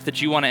God, the work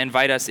that you want to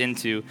invite us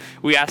into.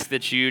 We ask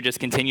that you just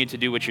continue to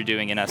do what you're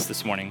doing in us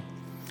this morning.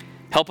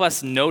 Help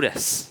us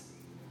notice,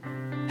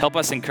 help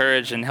us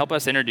encourage, and help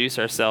us introduce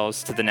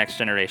ourselves to the next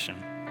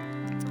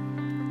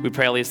generation. We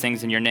pray all these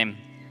things in your name.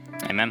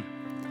 Amen.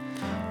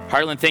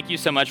 Heartland, thank you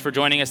so much for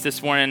joining us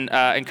this morning.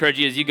 Encourage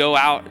you as you go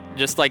out,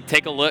 just like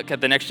take a look at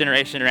the next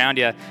generation around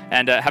you,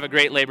 and have a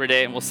great Labor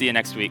Day, and we'll see you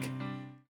next week.